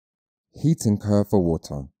Heating Curve for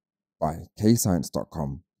Water by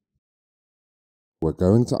KayScience.com. We're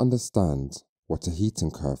going to understand what a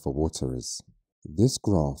heating curve for water is. This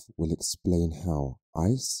graph will explain how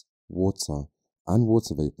ice, water, and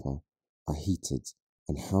water vapor are heated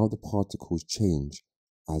and how the particles change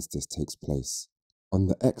as this takes place. On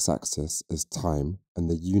the x-axis is time and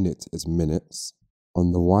the unit is minutes.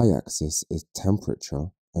 On the y-axis is temperature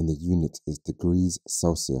and the unit is degrees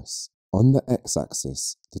Celsius. On the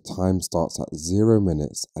x-axis, the time starts at 0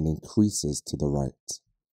 minutes and increases to the right.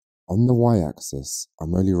 On the y-axis,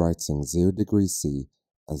 I'm only writing 0 degrees C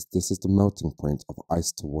as this is the melting point of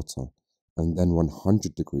ice to water, and then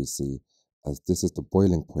 100 degrees C as this is the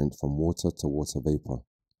boiling point from water to water vapor.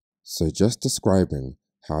 So just describing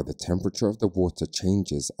how the temperature of the water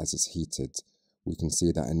changes as it's heated, we can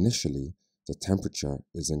see that initially the temperature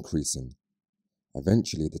is increasing.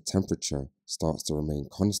 Eventually, the temperature starts to remain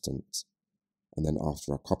constant, and then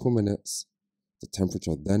after a couple minutes, the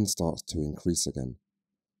temperature then starts to increase again.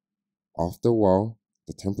 After a while,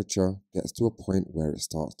 the temperature gets to a point where it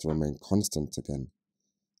starts to remain constant again,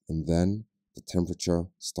 and then the temperature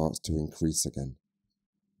starts to increase again.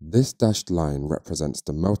 This dashed line represents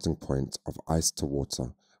the melting point of ice to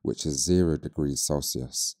water, which is 0 degrees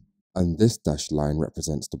Celsius, and this dashed line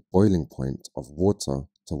represents the boiling point of water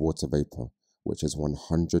to water vapor, which is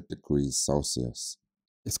 100 degrees Celsius.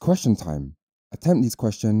 It's question time. Attempt these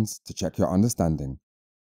questions to check your understanding.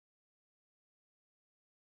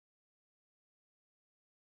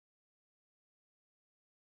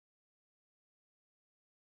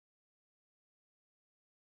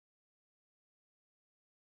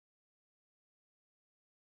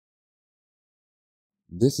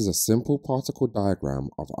 This is a simple particle diagram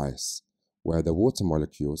of ice, where the water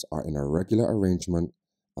molecules are in a regular arrangement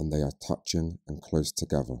and they are touching and close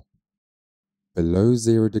together. Below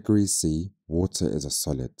 0 degrees C, water is a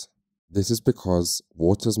solid. This is because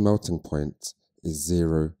water's melting point is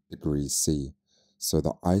 0 degrees C, so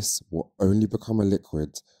the ice will only become a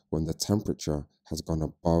liquid when the temperature has gone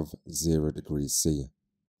above 0 degrees C.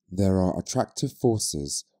 There are attractive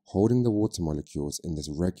forces holding the water molecules in this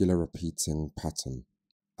regular repeating pattern.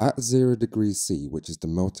 At 0 degrees C, which is the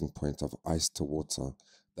melting point of ice to water,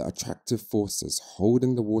 the attractive forces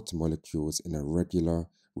holding the water molecules in a regular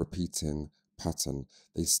repeating pattern,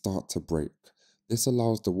 they start to break. This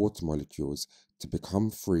allows the water molecules to become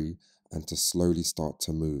free and to slowly start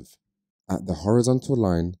to move. At the horizontal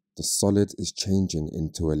line, the solid is changing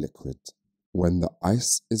into a liquid. When the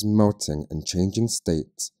ice is melting and changing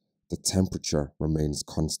state, the temperature remains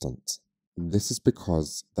constant. This is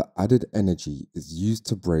because the added energy is used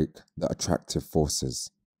to break the attractive forces.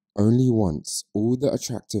 Only once all the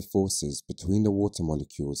attractive forces between the water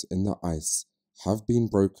molecules in the ice have been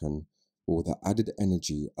broken will the added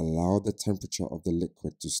energy allow the temperature of the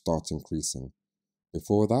liquid to start increasing.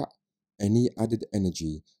 Before that, any added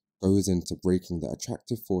energy goes into breaking the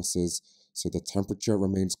attractive forces, so the temperature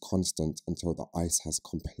remains constant until the ice has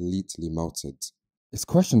completely melted. It's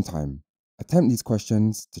question time. Attempt these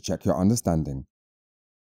questions to check your understanding.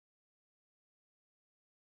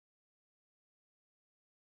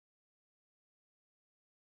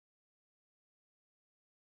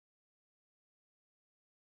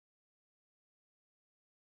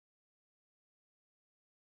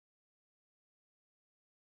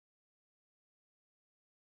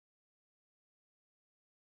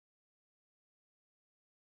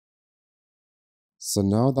 So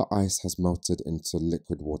now the ice has melted into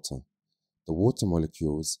liquid water. The water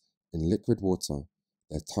molecules in liquid water,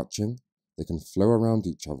 they're touching, they can flow around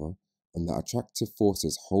each other, and the attractive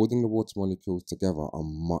forces holding the water molecules together are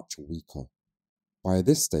much weaker. By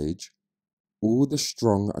this stage, all the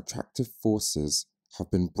strong attractive forces have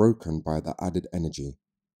been broken by the added energy.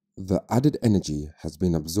 The added energy has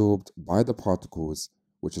been absorbed by the particles,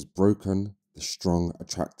 which has broken the strong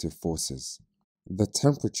attractive forces. The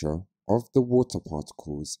temperature of the water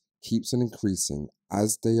particles keeps on increasing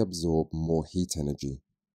as they absorb more heat energy.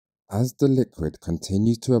 As the liquid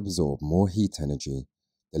continues to absorb more heat energy,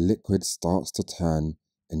 the liquid starts to turn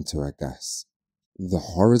into a gas. The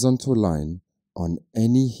horizontal line on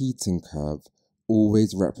any heating curve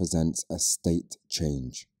always represents a state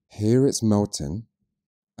change. Here it's melting,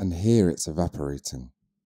 and here it's evaporating.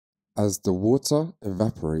 As the water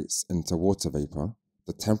evaporates into water vapor,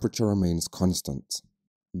 the temperature remains constant.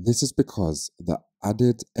 This is because the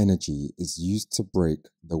added energy is used to break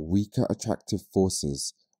the weaker attractive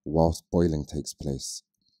forces whilst boiling takes place.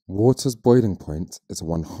 Water's boiling point is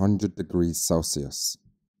 100 degrees Celsius.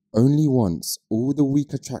 Only once all the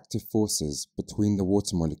weak attractive forces between the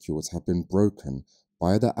water molecules have been broken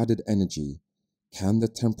by the added energy can the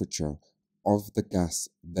temperature of the gas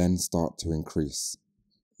then start to increase.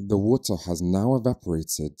 The water has now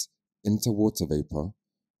evaporated into water vapor,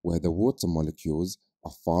 where the water molecules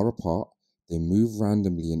are far apart, they move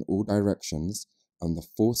randomly in all directions, and the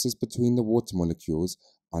forces between the water molecules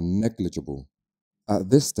are negligible. At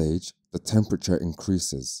this stage, the temperature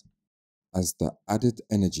increases as the added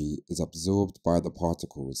energy is absorbed by the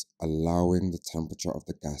particles, allowing the temperature of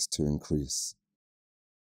the gas to increase.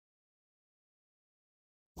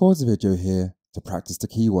 Pause the video here to practice the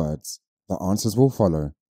keywords. The answers will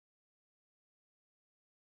follow.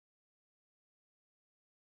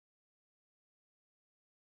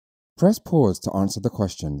 Press pause to answer the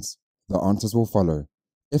questions. The answers will follow.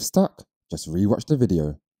 If stuck, just rewatch the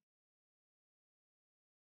video.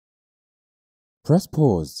 Press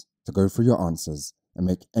pause to go through your answers and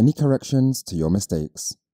make any corrections to your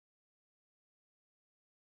mistakes.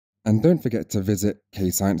 And don't forget to visit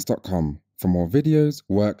KayScience.com for more videos,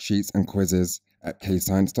 worksheets and quizzes at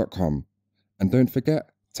KayScience.com. And don't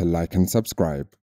forget to like and subscribe.